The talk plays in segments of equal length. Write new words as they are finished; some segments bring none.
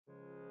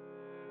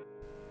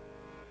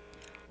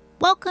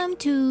Welcome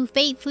to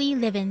Faithfully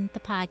Living, the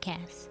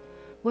podcast,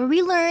 where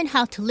we learn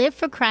how to live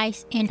for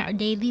Christ in our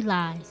daily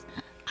lives.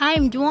 I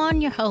am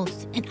Dwan, your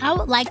host, and I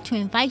would like to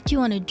invite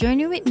you on a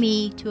journey with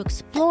me to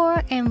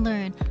explore and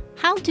learn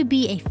how to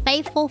be a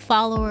faithful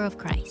follower of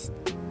Christ.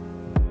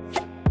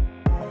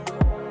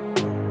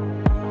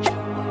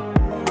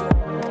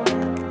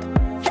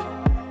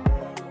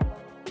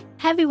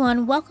 Hi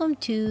everyone, welcome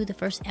to the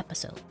first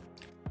episode.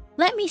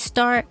 Let me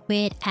start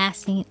with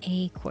asking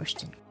a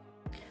question.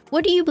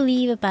 What do you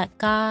believe about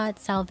God,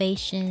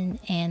 salvation,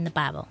 and the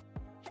Bible?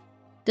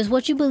 Does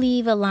what you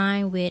believe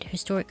align with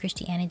historic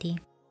Christianity?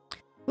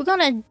 We're going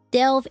to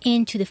delve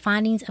into the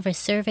findings of a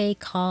survey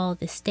called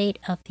the State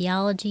of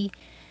Theology,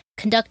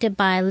 conducted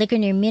by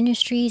Ligonier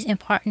Ministries in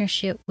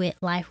partnership with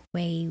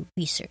LifeWay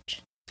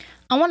research.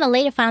 I want to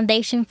lay the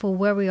foundation for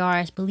where we are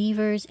as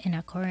believers in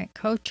our current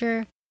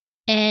culture,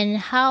 and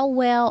how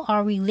well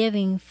are we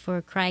living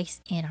for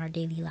Christ in our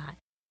daily lives.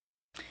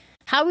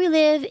 How we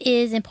live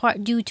is in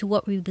part due to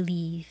what we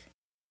believe.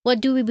 What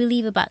do we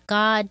believe about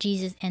God,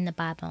 Jesus, and the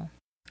Bible?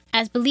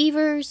 As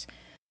believers,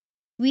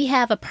 we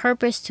have a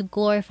purpose to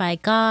glorify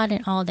God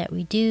in all that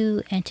we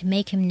do and to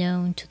make Him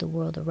known to the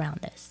world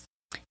around us.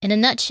 In a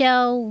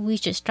nutshell, we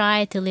should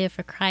strive to live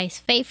for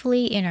Christ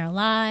faithfully in our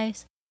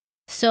lives.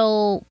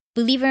 So,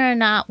 believe it or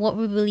not, what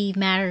we believe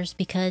matters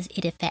because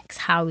it affects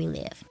how we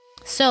live.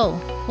 So,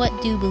 what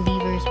do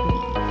believers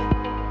believe?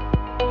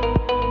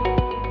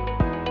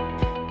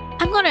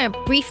 I'm going to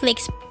briefly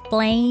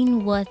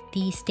explain what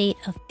the State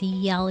of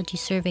Theology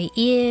survey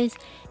is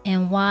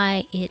and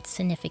why it's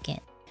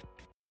significant.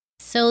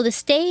 So the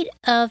State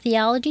of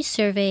Theology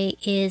survey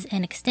is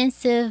an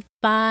extensive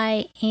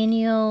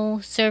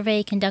biennial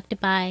survey conducted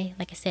by,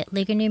 like I said,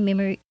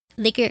 Ligonier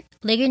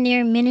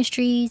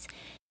Ministries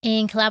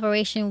in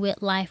collaboration with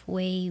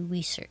LifeWay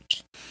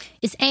research.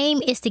 Its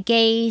aim is to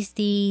gauge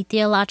the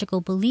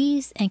theological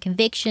beliefs and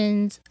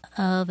convictions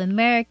of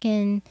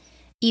American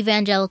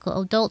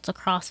evangelical adults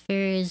across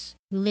various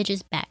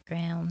religious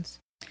backgrounds.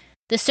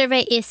 The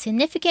survey is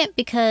significant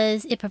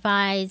because it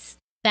provides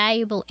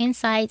valuable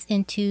insights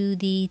into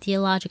the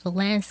theological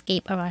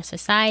landscape of our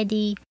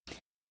society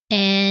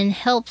and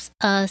helps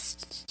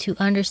us to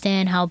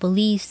understand how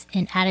beliefs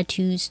and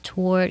attitudes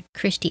toward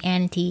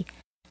Christianity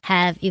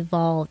have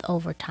evolved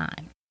over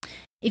time.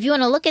 If you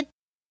want to look at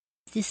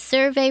the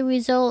survey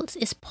results,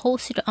 it's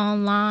posted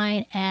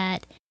online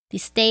at the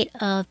State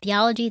of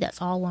Theology,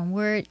 that's all one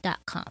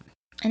word.com.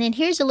 And then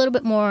here's a little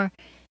bit more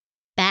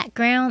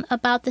background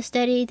about the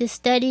study. The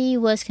study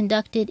was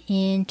conducted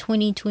in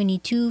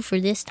 2022 for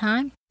this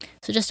time,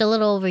 so just a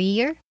little over a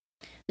year.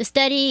 The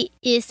study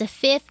is the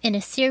fifth in a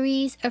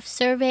series of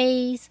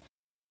surveys,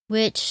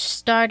 which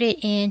started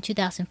in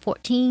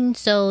 2014.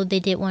 So they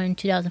did one in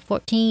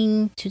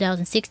 2014,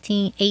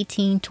 2016,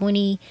 18,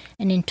 20,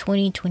 and in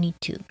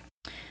 2022.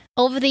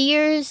 Over the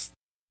years,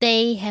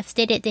 they have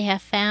stated they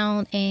have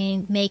found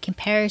and made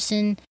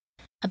comparison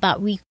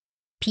about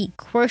repeat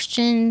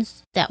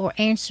questions that were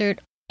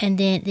answered, and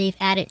then they've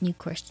added new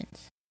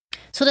questions.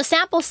 So the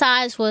sample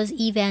size was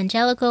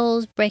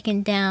evangelicals,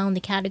 breaking down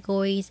the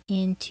categories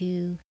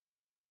into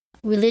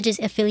religious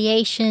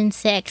affiliation,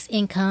 sex,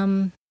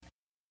 income,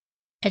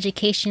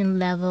 education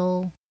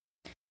level.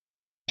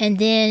 And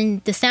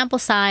then the sample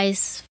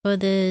size for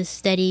the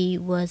study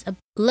was a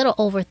little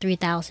over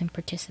 3,000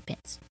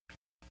 participants.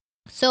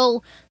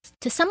 So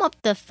to sum up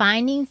the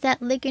findings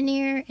that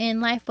Ligonier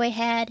and LifeWay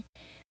had,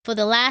 for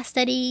the last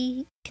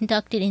study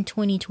conducted in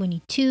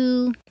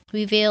 2022,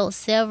 revealed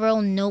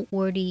several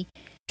noteworthy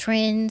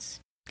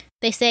trends.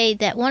 They say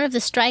that one of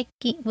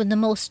the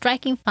most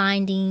striking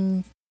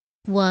findings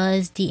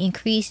was the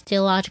increased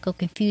theological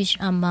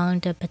confusion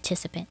among the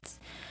participants.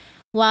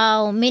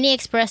 While many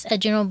express a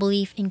general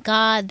belief in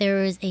God,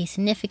 there is a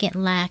significant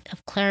lack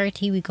of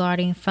clarity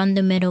regarding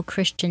fundamental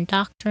Christian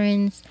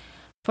doctrines.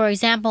 For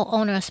example,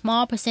 only a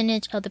small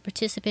percentage of the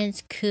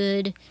participants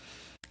could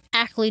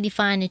accurately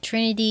define the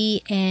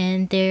Trinity,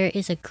 and there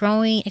is a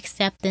growing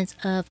acceptance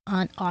of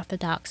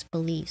unorthodox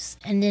beliefs.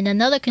 And then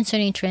another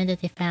concerning trend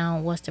that they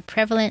found was the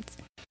prevalence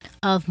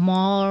of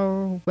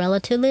moral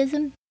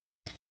relativism,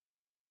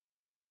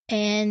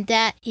 and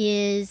that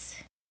is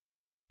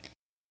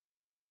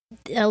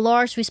a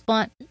large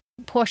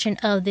portion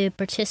of the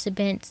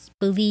participants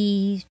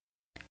believed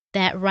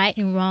that right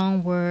and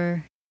wrong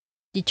were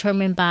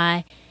determined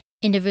by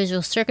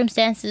individual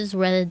circumstances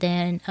rather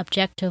than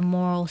objective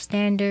moral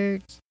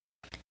standards.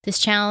 This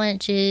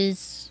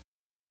challenges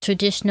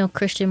traditional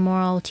Christian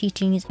moral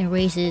teachings and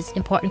raises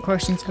important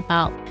questions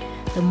about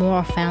the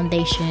moral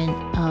foundation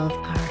of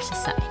our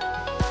society.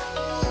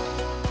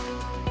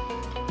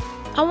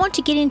 I want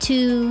to get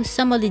into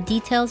some of the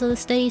details of the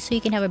study so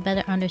you can have a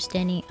better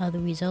understanding of the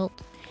result.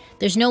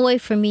 There's no way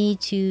for me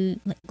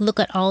to look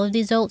at all of the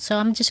results, so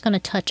I'm just going to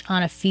touch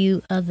on a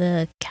few of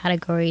the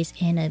categories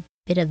in a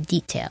bit of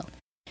detail.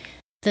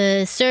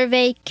 The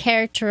survey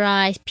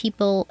characterized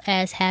people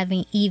as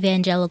having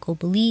evangelical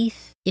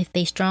belief if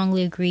they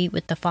strongly agree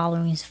with the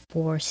following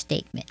four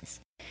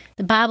statements.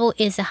 The Bible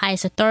is the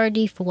highest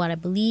authority for what I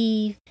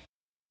believe.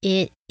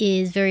 it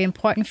is very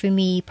important for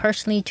me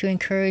personally to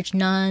encourage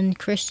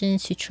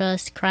non-Christians to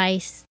trust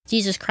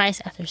Jesus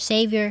Christ as their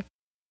Savior.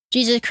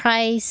 Jesus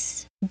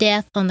Christ's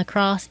death on the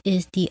cross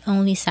is the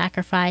only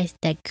sacrifice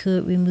that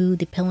could remove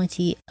the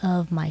penalty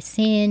of my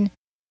sin.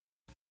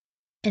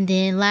 And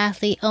then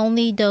lastly,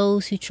 only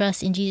those who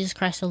trust in Jesus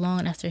Christ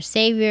alone as their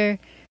Savior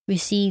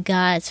receive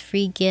God's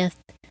free gift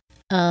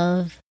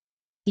of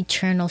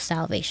eternal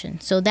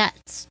salvation. So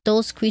that's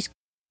those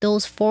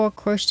four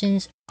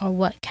Christians are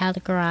what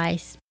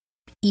categorize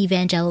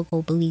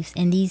evangelical beliefs,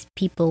 and these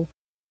people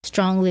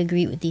strongly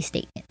agree with these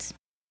statements.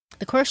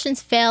 The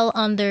Christians fell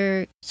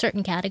under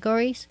certain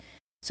categories.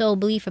 So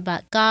belief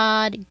about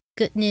God,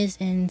 goodness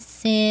and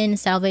sin,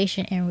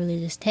 salvation and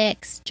religious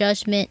texts,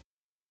 judgment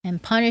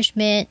and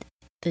punishment,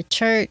 the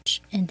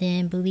church, and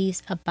then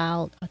beliefs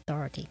about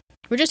authority.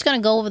 We're just going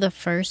to go over the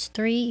first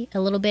three,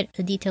 a little bit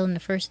of detail in the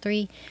first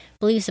three.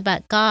 Beliefs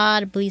about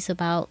God, beliefs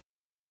about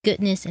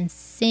goodness and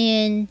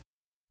sin,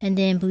 and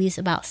then beliefs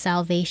about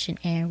salvation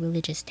and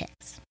religious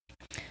texts.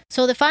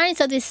 So the findings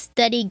of this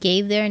study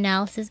gave their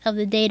analysis of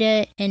the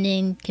data and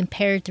then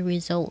compared the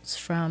results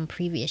from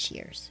previous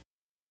years.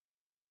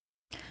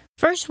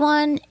 First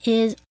one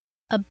is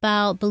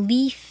about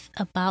belief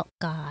about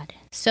God.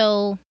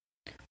 So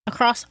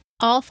across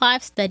all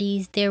 5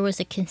 studies, there was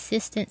a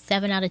consistent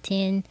 7 out of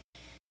 10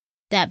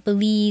 that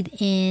believed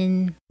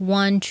in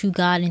one true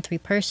God in 3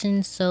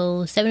 persons.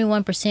 So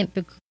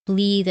 71%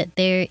 believe that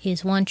there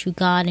is one true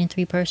God in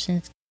 3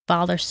 persons,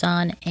 Father,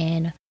 Son,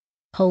 and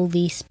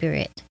Holy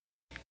Spirit.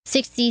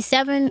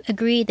 67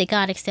 agreed that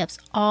God accepts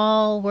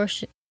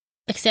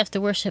the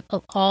worship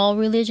of all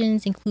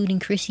religions, including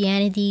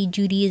Christianity,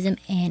 Judaism,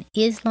 and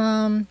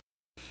Islam.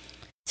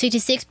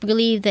 66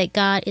 believe that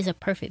God is a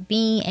perfect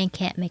being and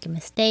can't make a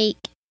mistake.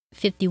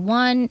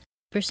 51%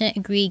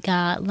 agree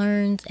God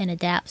learns and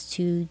adapts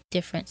to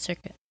different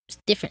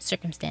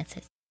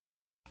circumstances.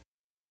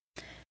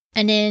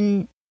 And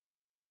then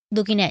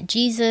looking at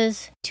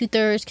Jesus,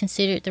 2/3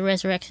 considered the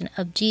resurrection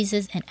of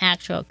Jesus an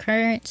actual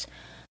occurrence,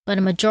 but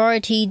a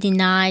majority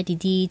denied the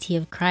deity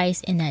of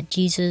Christ and that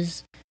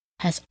Jesus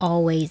has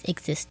always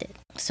existed.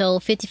 So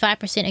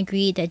 55%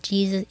 agreed that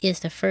Jesus is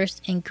the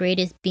first and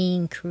greatest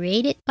being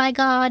created by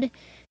God.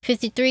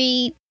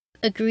 53%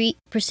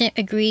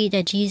 agreed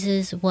that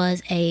Jesus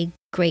was a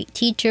great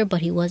teacher,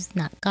 but he was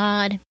not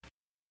God.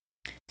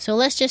 So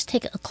let's just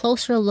take a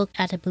closer look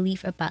at the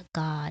belief about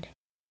God.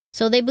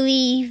 So they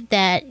believe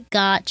that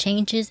God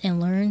changes and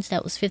learns.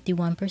 That was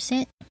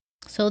 51%.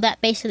 So that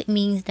basically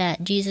means that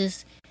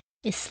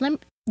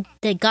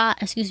that God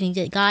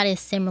is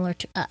similar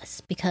to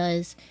us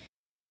because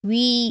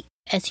we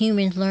as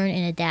humans learn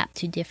and adapt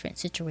to different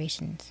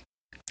situations.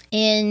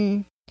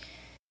 In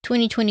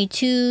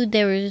 2022,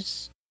 there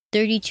was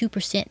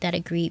 32% that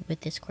agreed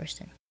with this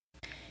question.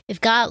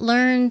 If God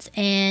learns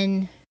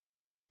and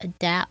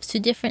adapts to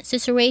different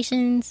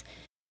situations,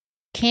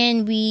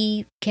 can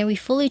we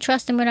fully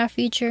trust him with our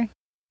future?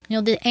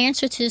 The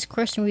answer to this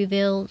question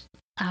reveals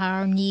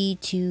our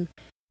need to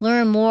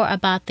learn more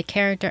about the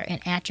character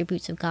and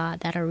attributes of God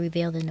that are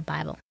revealed in the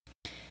Bible.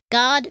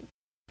 God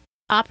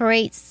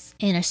operates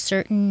in a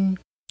certain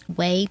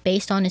way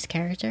based on his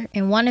character,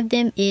 and one of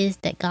them is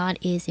that God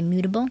is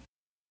immutable,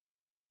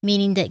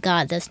 meaning that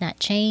God does not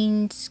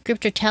change.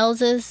 Scripture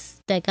tells us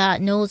that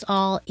God knows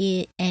all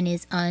it and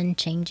is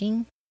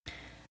unchanging.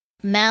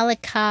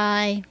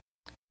 Malachi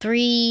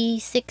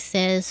 3:6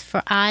 says,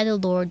 "For I, the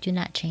Lord, do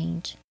not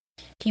change."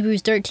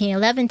 Hebrews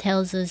 13:11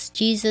 tells us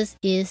Jesus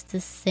is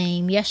the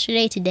same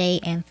yesterday, today,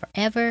 and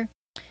forever.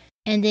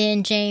 And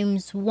then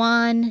James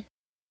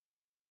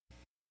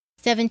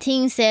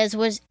 1:17 says,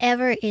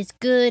 "Whatever is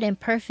good and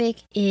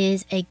perfect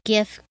is a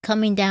gift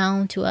coming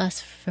down to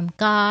us from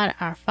God,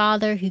 our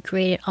Father, who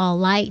created all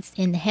lights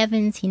in the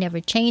heavens. He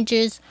never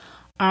changes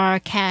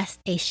or casts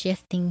a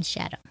shifting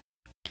shadow."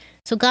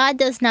 So God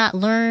does not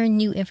learn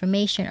new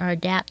information or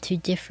adapt to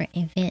different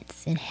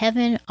events in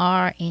heaven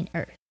or in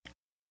earth.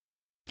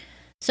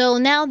 So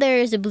now there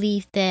is a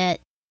belief that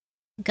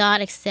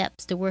God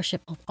accepts the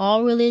worship of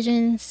all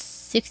religions.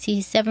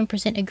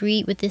 67%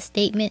 agreed with this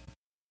statement.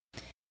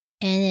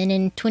 And then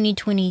in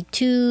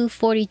 2022,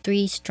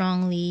 43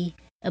 strongly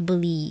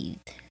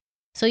believed.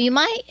 So you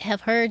might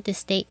have heard this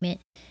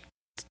statement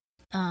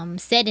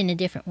said in a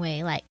different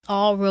way, like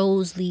all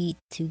roads lead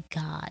to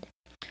God.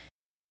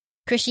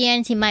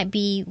 Christianity might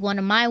be one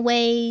of my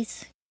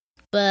ways,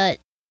 but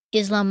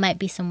Islam might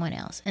be someone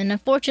else. And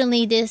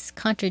unfortunately, this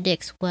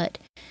contradicts what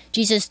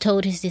Jesus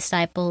told his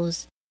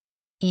disciples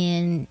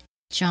in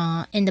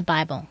the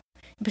Bible.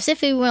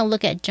 Specifically, we're going to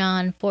look at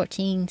John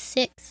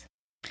 14:6.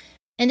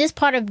 In this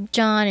part of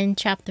John, in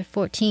chapter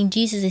 14,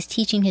 Jesus is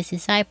teaching his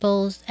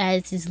disciples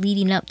as is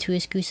leading up to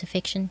his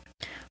crucifixion.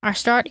 I'll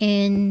start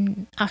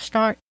in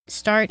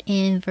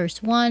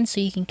verse 1 so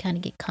you can kind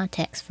of get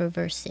context for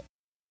verse 6.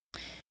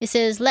 It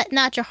says, "Let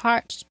not your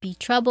hearts be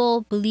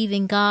troubled. Believe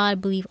in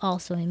God. Believe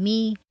also in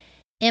me.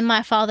 In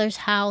my Father's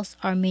house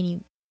are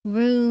many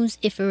rooms.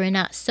 If it were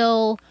not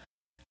so,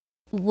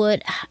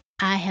 would I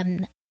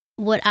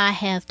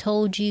have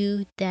told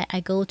you that I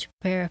go to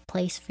prepare a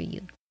place for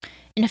you.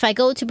 And if I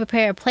go to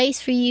prepare a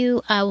place for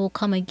you, I will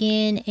come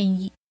again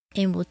and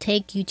will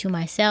take you to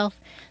myself,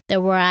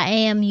 that where I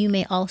am, you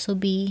may also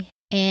be,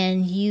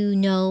 and you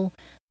know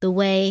the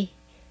way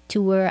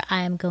to where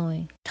I am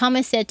going.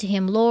 Thomas said to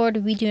him,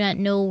 Lord, we do not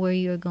know where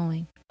you are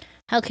going.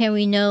 How can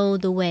we know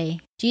the way?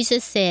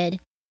 Jesus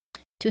said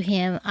to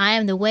him, I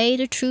am the way,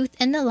 the truth,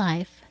 and the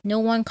life. No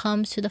one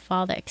comes to the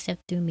Father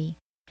except through me.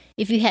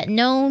 If you had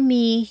known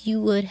me,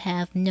 you would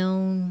have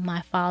known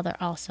my Father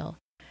also.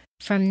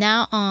 From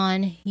now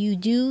on, you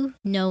do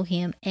know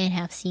him and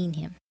have seen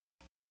him.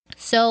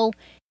 So,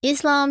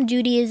 Islam,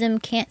 Judaism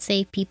can't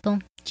save people.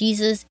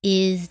 Jesus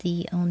is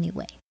the only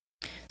way.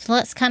 So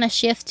let's kind of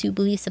shift to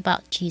beliefs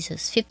about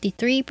Jesus.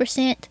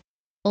 53%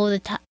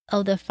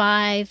 of the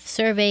 5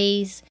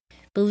 surveys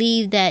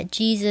believe that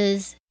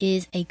Jesus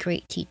is a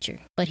great teacher,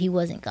 but he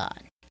wasn't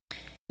God.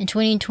 In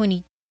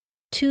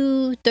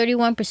 2022,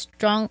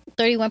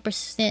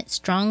 31%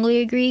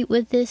 strongly agreed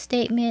with this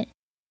statement,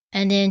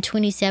 and then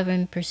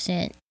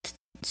 27%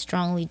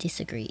 strongly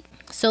disagreed.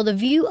 So the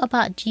view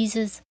about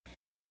Jesus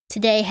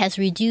today has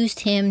reduced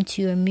him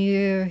to a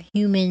mere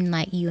human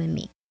like you and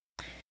me.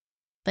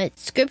 But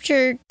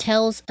scripture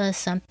tells us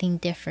something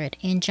different.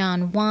 In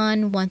John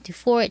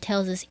 1:1-4, it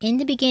tells us, in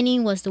the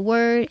beginning was the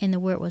Word, and the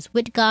Word was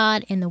with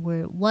God, and the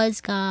Word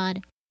was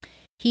God.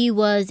 He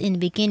was in the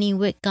beginning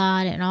with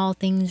God, and all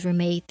things were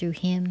made through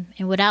him.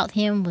 And without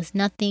him was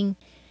not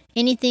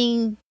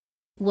anything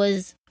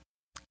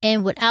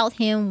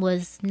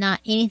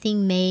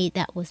made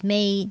that was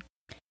made.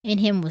 In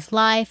him was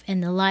life,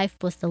 and the life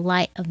was the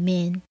light of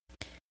men.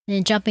 And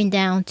then jumping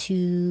down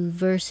to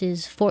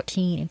verses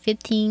 14 and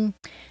 15,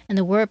 and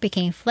the Word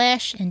became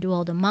flesh and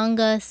dwelled among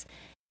us,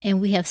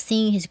 and we have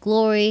seen his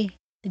glory,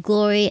 the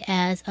glory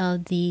as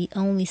of the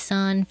only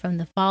Son from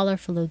the Father,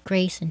 full of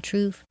grace and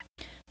truth.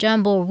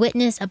 John bore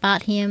witness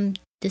about him,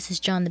 this is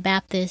John the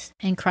Baptist,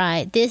 and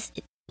cried, this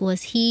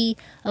was he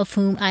of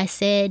whom I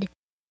said,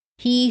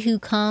 he who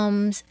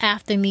comes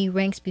after me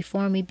ranks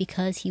before me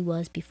because he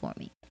was before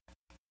me.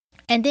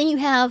 And then you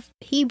have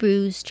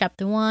Hebrews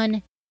chapter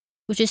 1,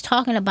 which is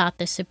talking about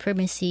the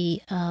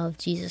supremacy of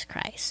Jesus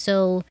Christ.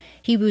 So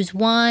Hebrews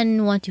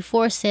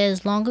 1:1-4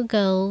 says, long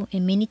ago,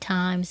 in many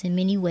times, in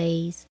many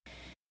ways,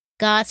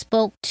 God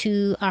spoke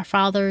to our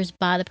fathers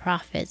by the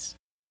prophets.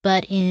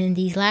 But in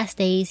these last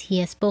days, he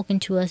has spoken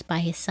to us by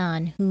his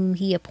Son, whom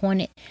he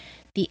appointed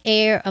the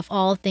heir of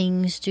all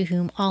things, to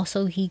whom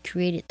also he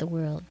created the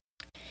world.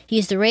 He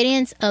is the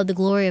radiance of the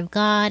glory of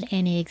God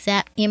and the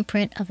exact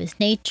imprint of his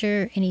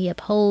nature, and he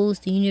upholds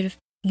the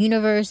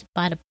universe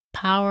by the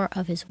power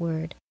of his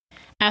word.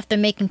 After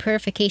making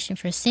purification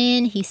for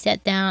sin, he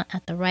sat down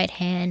at the right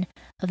hand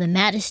of the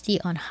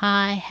Majesty on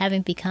high,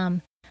 having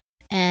become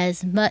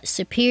as much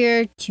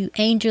superior to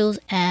angels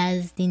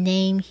as the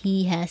name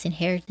he has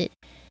inherited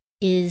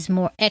is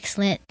more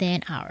excellent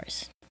than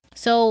ours.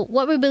 So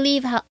what we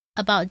believe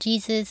about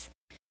Jesus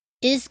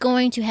is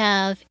going to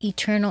have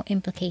eternal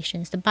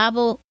implications. The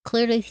Bible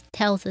clearly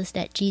tells us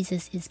that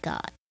Jesus is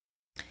God.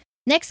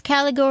 Next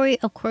category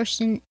of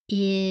question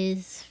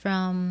is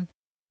from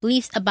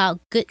beliefs about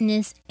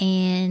goodness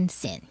and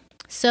sin.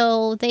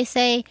 So they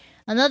say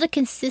another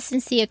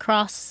consistency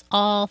across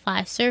all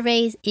 5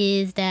 surveys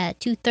is that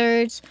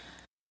 2/3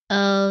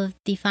 of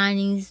the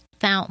findings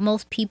found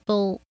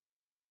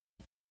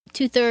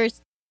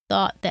two-thirds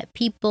thought that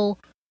people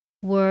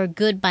were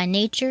good by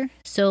nature.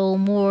 So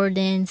more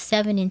than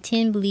 7 in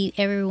 10 believe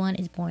everyone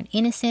is born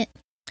innocent.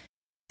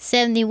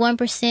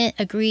 71%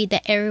 agreed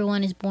that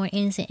everyone is born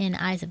innocent in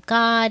the eyes of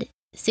God.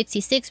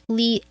 66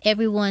 believe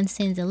everyone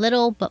sins a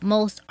little, but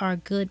most are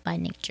good by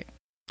nature.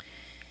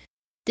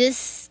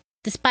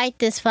 Despite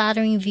this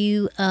flattering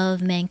view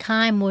of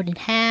mankind, more than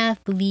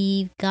half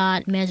believe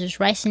God measures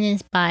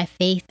righteousness by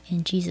faith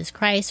in Jesus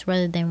Christ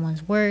rather than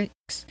one's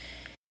works.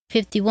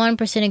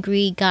 51%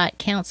 agree God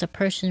counts a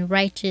person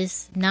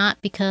righteous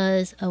not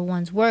because of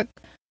one's work,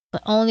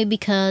 but only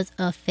because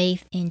of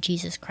faith in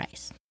Jesus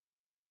Christ.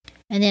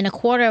 And then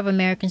 1/4 of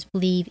Americans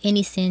believe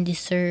any sin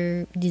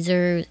deserves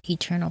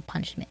eternal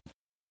punishment.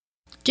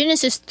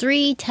 Genesis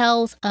 3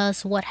 tells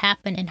us what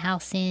happened and how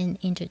sin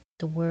entered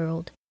the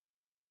world.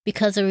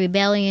 Because of the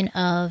rebellion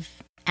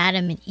of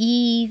Adam and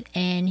Eve,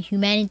 and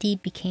humanity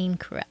became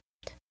corrupt.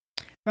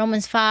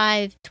 Romans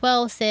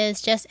 5:12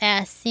 says, just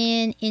as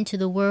sin came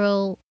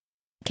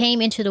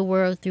into the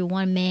world through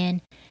one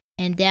man,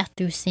 and death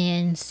through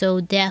sin, so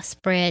death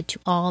spread to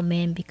all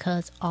men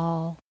because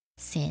all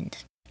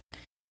sinned.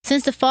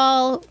 Since the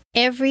fall,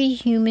 every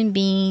human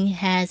being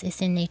has a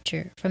sin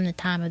nature from the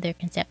time of their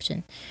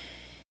conception.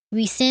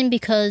 We sin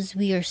because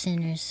we are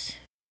sinners.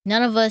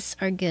 None of us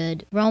are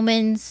good.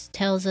 Romans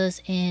tells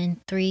us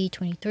in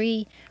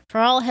 3:23,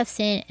 for all have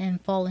sinned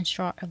and fallen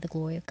short of the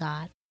glory of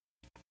God.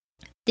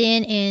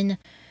 Then in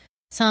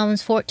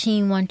Psalms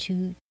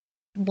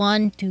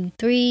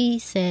 14:1-3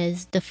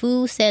 says, the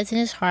fool says in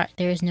his heart,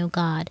 there is no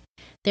God.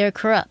 They are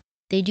corrupt.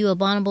 They do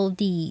abominable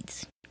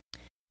deeds.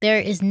 There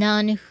is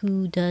none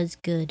who does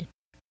good.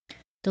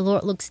 The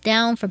Lord looks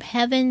down from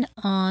heaven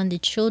on the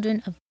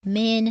children of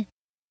man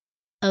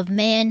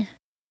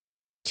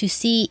to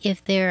see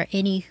if there are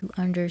any who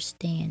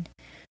understand,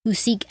 who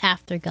seek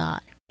after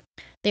God.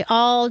 They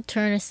all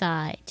turn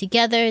aside.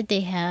 Together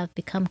they have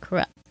become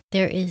corrupt.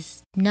 There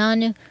is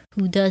none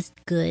who does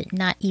good,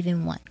 not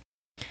even one.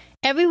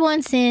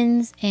 Everyone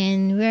sins,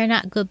 and we're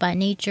not good by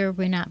nature.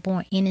 We're not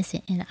born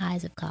innocent in the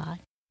eyes of God.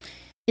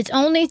 It's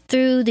only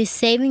through the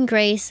saving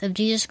grace of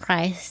Jesus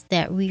Christ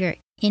that we are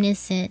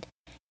innocent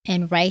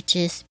and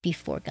righteous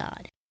before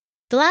God.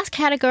 The last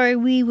category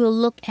we will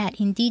look at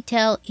in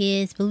detail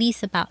is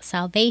beliefs about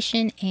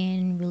salvation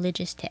and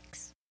religious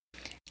texts.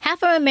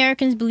 Half of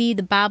Americans believe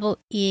the Bible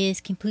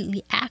is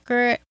completely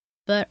accurate,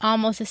 but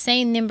almost the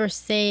same numbers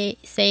say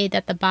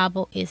that the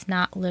Bible is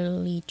not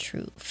literally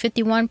true.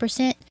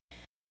 51%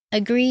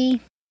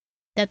 agree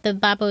that the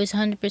Bible is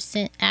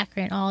 100%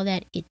 accurate in all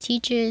that it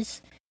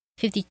teaches.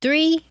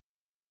 53%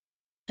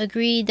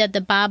 agree that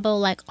the Bible,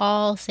 like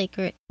all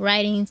sacred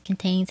writings,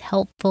 contains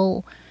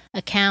helpful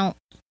accounts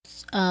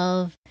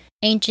of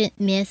ancient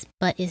myths,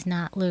 but is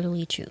not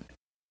literally true.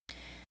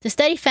 The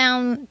study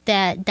found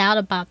that doubt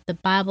about the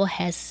Bible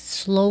has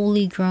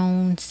slowly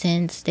grown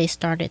since they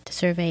started the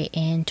survey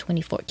in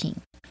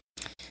 2014.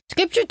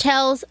 Scripture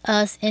tells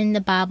us in the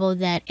Bible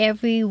that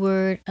every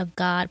word of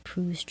God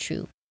proves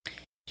true.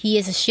 He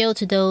is a shield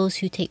to those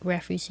who take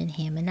refuge in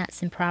him, and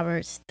that's in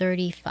Proverbs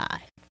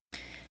 35.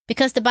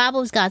 Because the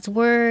Bible is God's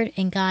word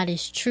and God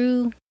is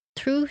truth,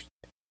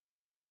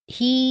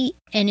 he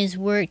and his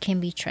word can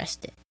be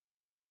trusted.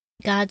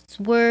 God's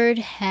word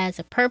has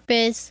a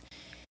purpose.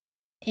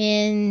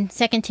 In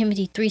 2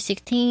 Timothy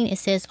 3:16, it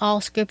says,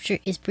 all scripture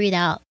is breathed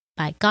out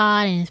by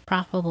God and is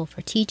profitable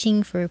for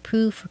teaching, for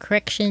reproof, for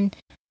correction,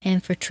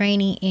 and for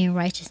training in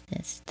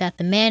righteousness, that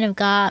the man of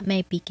God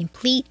may be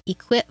complete,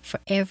 equipped for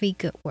every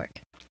good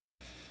work.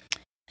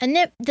 And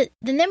the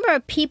number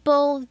of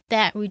people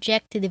that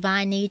reject the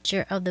divine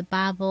nature of the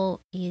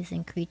Bible is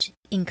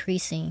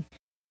increasing.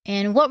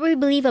 And what we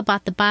believe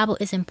about the Bible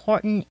is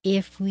important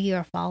if we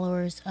are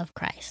followers of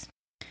Christ.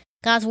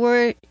 God's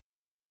word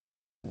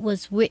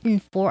was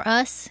written for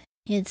us.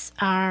 It's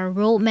our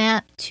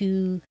roadmap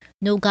to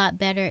know God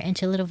better and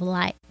to live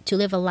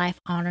a life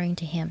honoring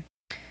to him.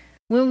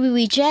 When we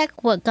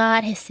reject what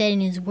God has said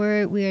in his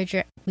word, we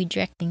are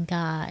rejecting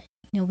God.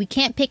 We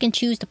can't pick and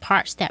choose the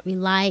parts that we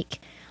like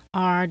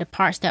or the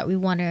parts that we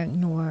want to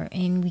ignore,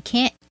 and we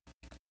can't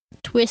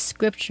twist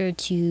scripture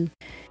to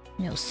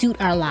suit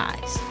our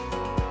lives.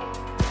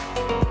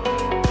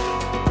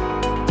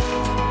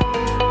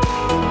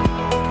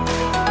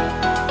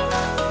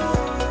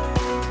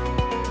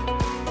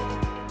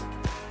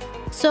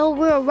 So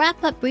we'll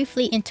wrap up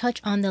briefly and touch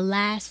on the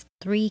last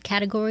 3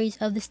 categories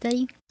of the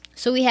study.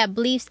 So we have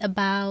beliefs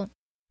about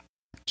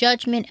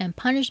judgment and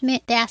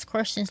punishment. They ask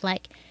questions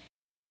like,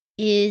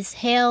 is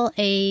hell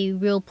a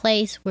real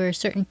place where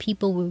certain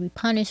people will be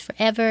punished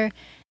forever?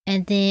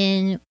 And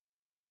then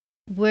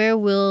where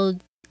will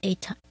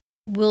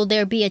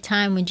there be a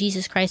time when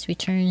Jesus Christ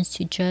returns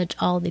to judge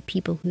all the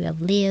people who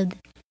have lived?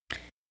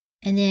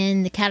 And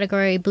then the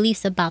category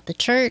beliefs about the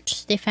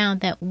church. They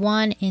found that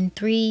 1 in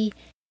 3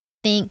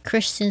 think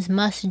Christians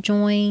must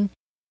join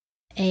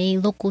a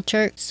local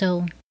church.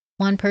 So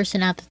 1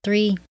 person out of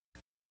 3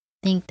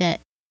 think that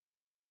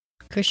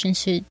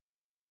Christians should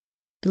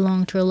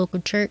belong to a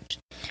local church.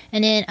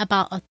 And then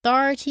about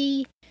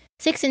authority,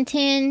 6 in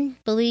 10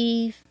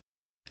 believe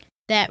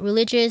that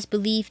religious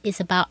belief is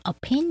about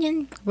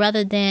opinion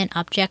rather than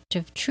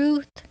objective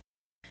truth.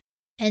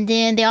 And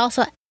then they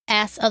also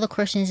ask other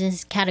questions in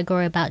this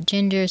category about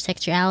gender,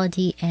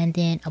 sexuality, and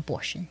then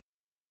abortion.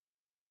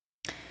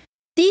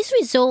 These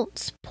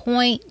results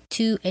point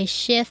to a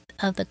shift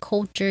of the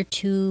culture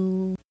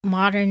to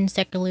modern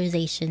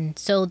secularization.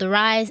 So the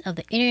rise of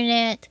the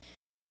internet,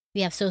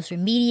 we have social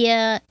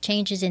media,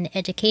 changes in the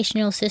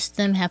educational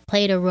system have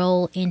played a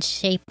role in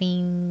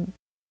shaping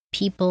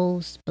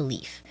people's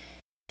belief.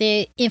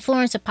 The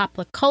influence of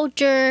popular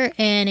culture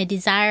and a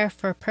desire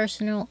for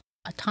personal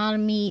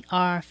autonomy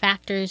are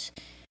factors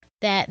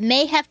that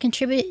may have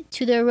contributed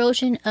to the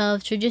erosion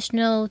of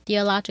traditional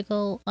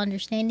theological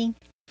understanding.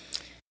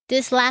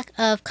 This lack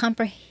of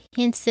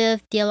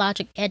comprehensive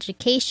theological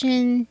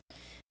education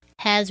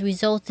has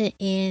resulted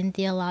in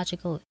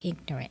theological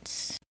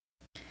ignorance.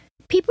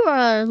 People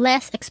are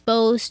less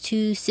exposed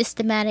to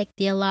systematic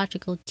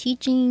theological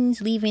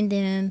teachings, leaving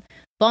them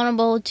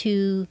vulnerable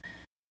to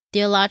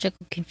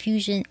theological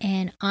confusion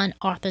and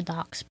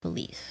unorthodox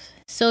beliefs.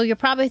 So you're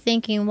probably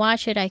thinking, why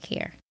should I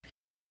care?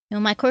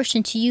 My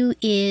question to you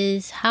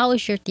is, how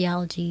is your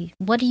theology?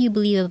 What do you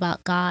believe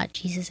about God,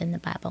 Jesus, and the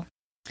Bible?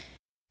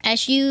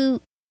 As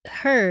you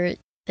heard,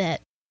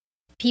 that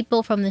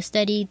people from the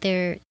study,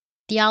 their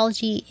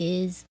theology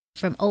is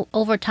from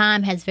over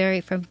time has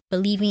varied from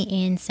believing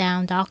in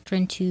sound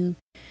doctrine to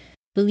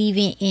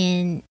believing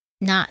in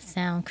not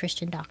sound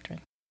Christian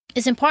doctrine.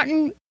 It's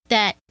important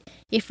that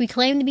if we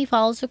claim to be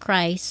followers of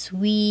Christ,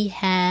 we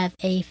have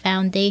a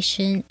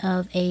foundation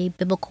of a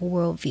biblical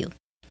worldview.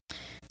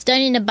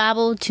 Studying the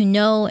Bible to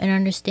know and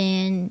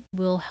understand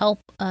will help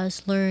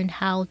us learn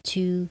how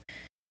to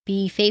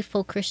be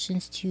faithful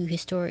Christians to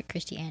historic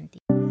Christianity.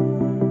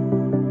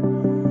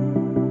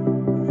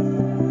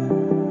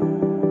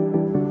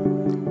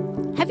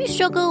 Have you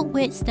struggled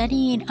with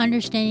studying and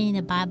understanding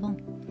the Bible?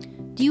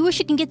 Do you wish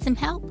you can get some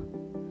help?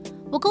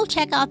 Well, go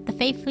check out the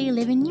Faithfully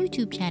Living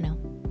YouTube channel.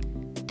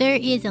 There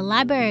is a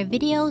library of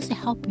videos to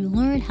help you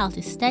learn how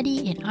to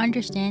study and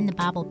understand the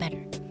Bible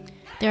better.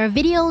 There are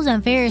videos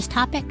on various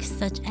topics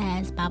such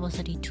as Bible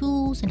study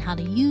tools and how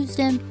to use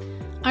them,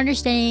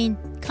 understanding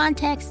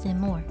context,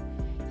 and more.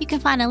 You can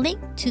find a link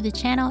to the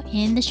channel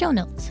in the show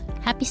notes.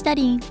 Happy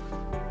studying!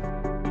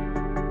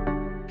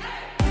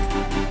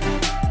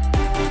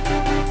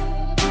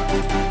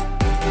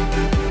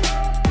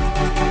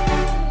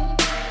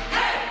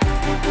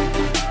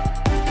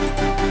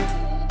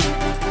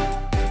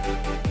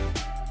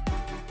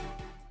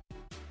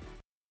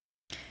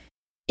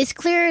 It's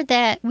clear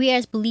that we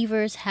as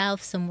believers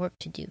have some work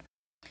to do.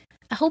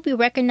 I hope you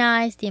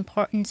recognize the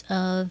importance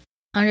of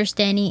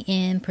understanding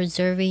and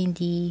preserving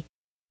the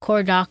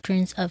core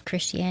doctrines of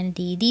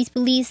Christianity. These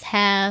beliefs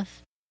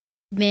have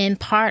been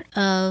part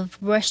of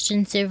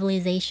Western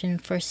civilization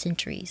for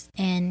centuries,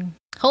 and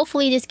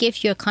hopefully this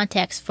gives you a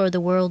context for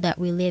the world that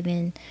we live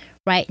in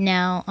right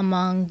now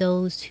among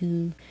those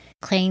who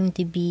claim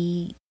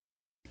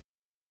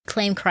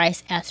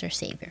Christ as their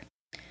Savior.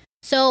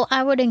 So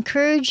I would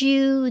encourage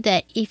you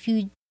that if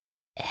you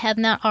have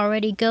not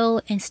already,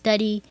 go and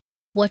study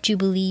what you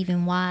believe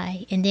and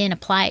why, and then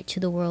apply it to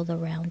the world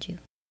around you.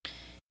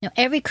 Now,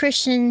 every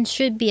Christian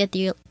should be a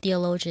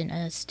theologian,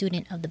 a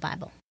student of the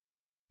Bible.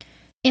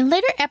 In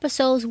later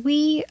episodes,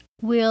 we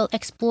will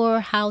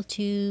explore how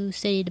to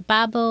study the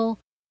Bible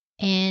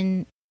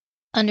and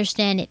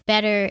understand it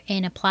better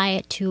and apply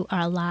it to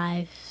our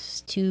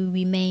lives to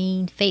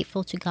remain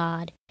faithful to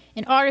God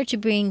in order to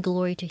bring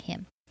glory to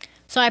Him.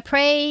 So I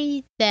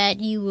pray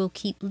that you will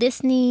keep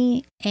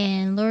listening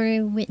and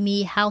learning with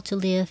me how to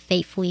live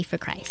faithfully for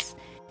Christ.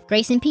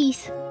 Grace and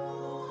peace.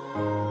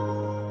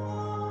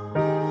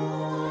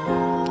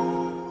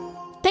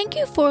 Thank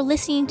you for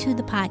listening to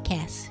the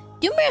podcast.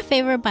 Do me a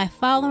favor by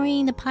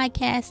following the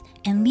podcast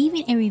and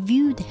leaving a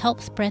review to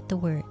help spread the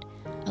word.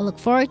 I look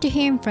forward to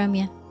hearing from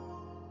you.